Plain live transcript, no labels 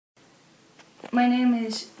My name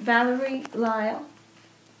is Valarie Lyle,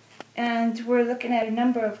 and we're looking at a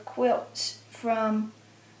number of quilts from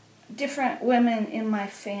different women in my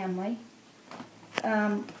family.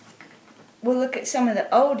 We'll look at some of the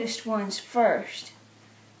oldest ones first.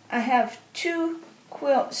 I have two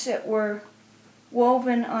quilts that were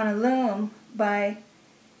woven on a loom by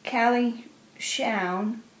Callie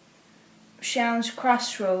Shoun. Shouns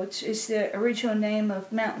Crossroads is the original name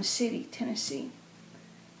of Mountain City, Tennessee.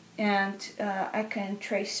 And I can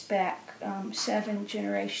trace back 7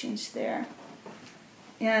 generations there.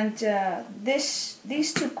 And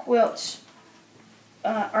these two quilts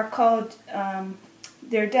are called,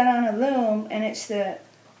 they're done on a loom, and it's the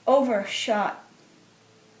Overshot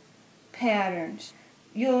patterns.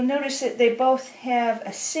 You'll notice that they both have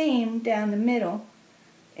a seam down the middle,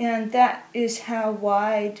 and that is how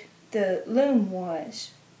wide the loom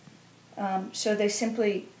was. So they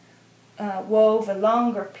simply wove a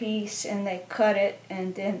longer piece and they cut it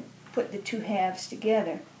and then put the two halves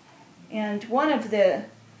together. And one of the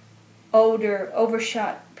older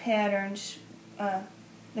Overshot patterns,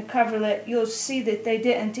 the coverlet, you'll see that they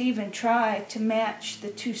didn't even try to match the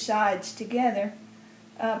two sides together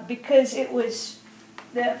because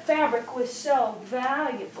the fabric was so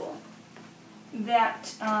valuable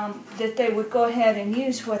that that they would go ahead and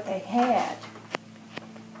use what they had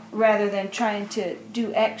rather than trying to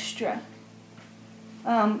do extra.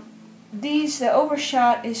 The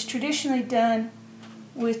Overshot is traditionally done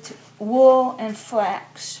with wool and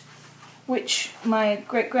flax, which my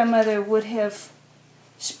great-grandmother would have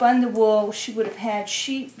spun the wool. She would have had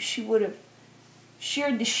sheep. She would have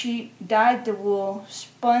sheared the sheep, dyed the wool,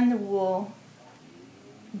 spun the wool,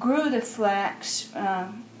 grew the flax,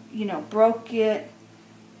 broke it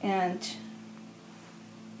and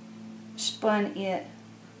spun it,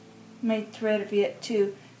 made thread of it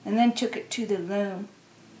too, and then took it to the loom.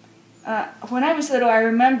 When I was little, I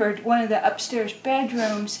remembered one of the upstairs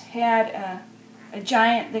bedrooms had a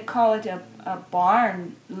giant, they call it a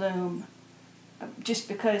barn loom, just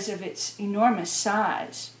because of its enormous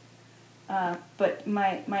size. But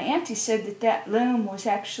my auntie said that loom was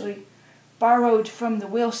actually borrowed from the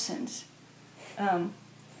Wilsons.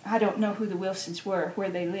 I don't know who the Wilsons were, where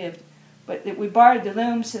they lived, but that we borrowed the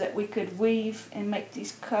loom so that we could weave and make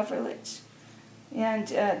these coverlets. And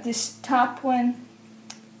this top one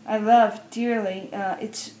I love dearly.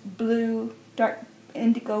 It's blue, dark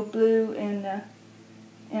indigo blue,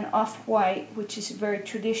 and off-white, which is very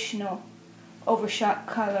traditional Overshot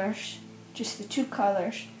colors, just the two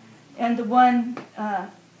colors. And the one,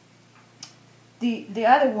 the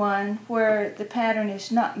other one where the pattern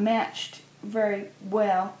is not matched very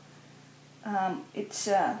well, it's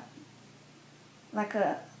like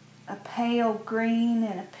a pale green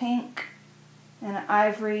and a pink and an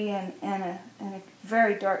ivory and a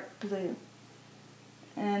very dark blue.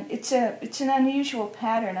 And it's an unusual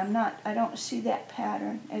pattern. I don't see that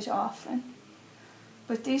pattern as often.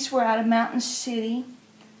 But these were out of Mountain City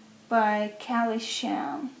by Callie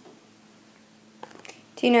Shoun.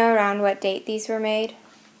 Do you know around what date these were made?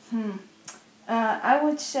 I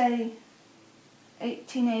would say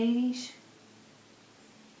 1880s.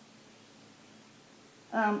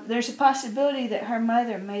 There's a possibility that her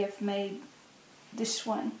mother may have made this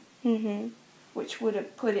one, which would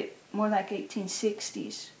have put it more like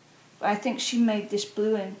 1860s. But I think she made this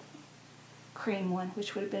blue and cream one,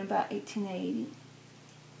 which would have been about 1880.